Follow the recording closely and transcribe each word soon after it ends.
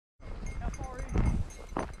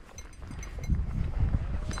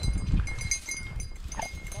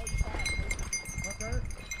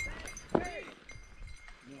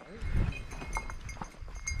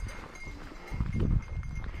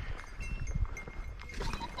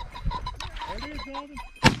There it is, Jonathan.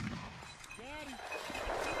 Got him.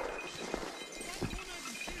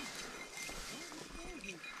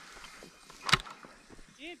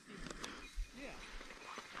 Empty. Yeah.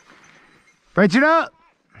 Fetch it up.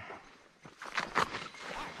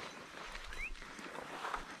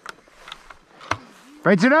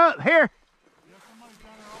 Fetch it up here.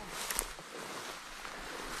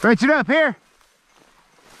 Fetch it up here.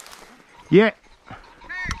 Yeah.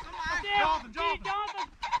 Jonathan.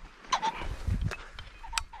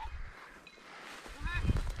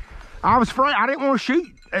 I was afraid. I didn't want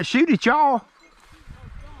to shoot at y'all.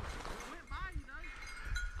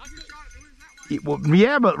 Well,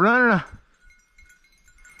 yeah, but running a.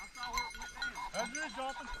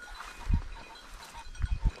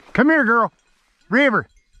 Come here, girl. River.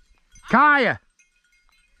 Kaya.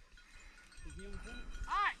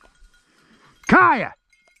 Kaya.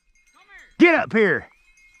 Get up here.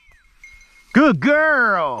 Good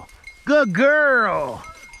girl. Good girl.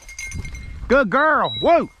 Good girl.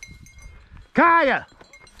 Whoa. Kaya.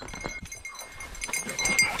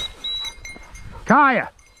 Kaya.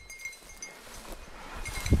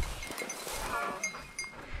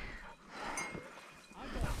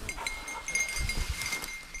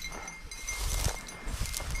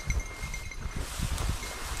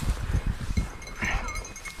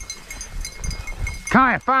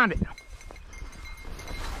 Kaya, find it.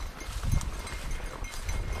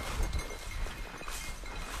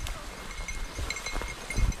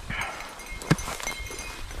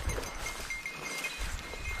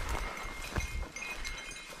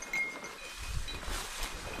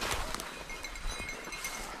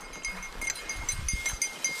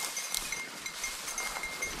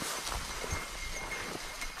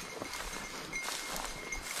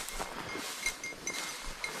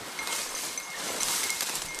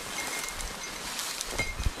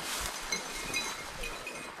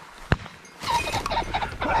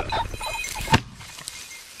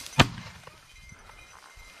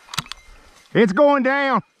 It's going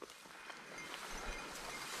down.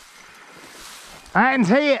 Iron's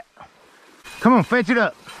hit. Come on, fetch it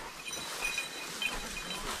up.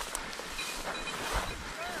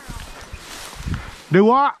 Do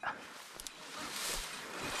what?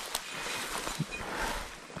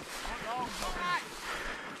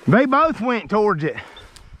 They both went towards it.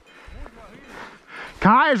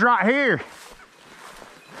 Kaya's right here.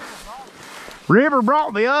 River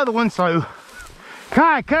brought the other one, so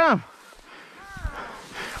Kaya, come.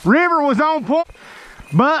 River was on point,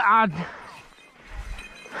 but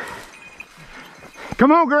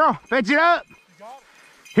come on, girl, fetch it up.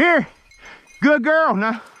 Here, good girl.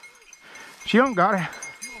 No, she don't got it.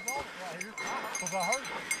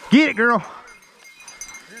 Get it, girl.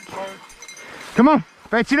 Come on,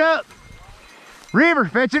 fetch it up. River,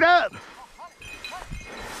 fetch it up.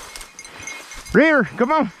 River,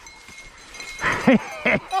 come on.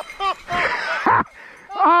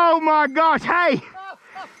 Oh my gosh, hey.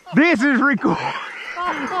 This is recording.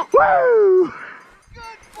 Woo!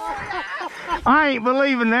 I ain't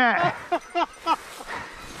believing that.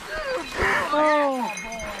 Oh,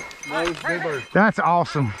 that's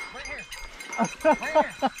awesome.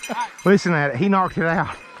 Listen at it. He knocked it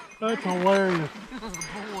out. that's hilarious.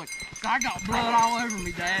 Boy, I got blood all over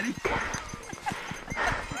me, Daddy.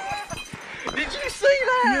 Did you see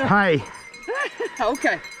that? Hey.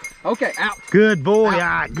 Okay. Okay, out. Good boy.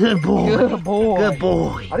 Good boy. Good boy. Good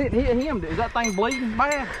boy. I didn't hit him. Is that thing bleeding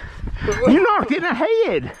bad? You knocked it in the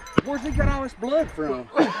head. Where's he got all this blood from?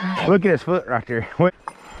 Look at his foot right there. What?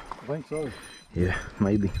 I think so. Yeah,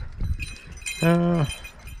 maybe.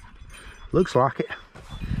 Looks like it.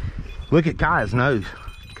 Look at Kaya's nose.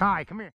 Kai, come here.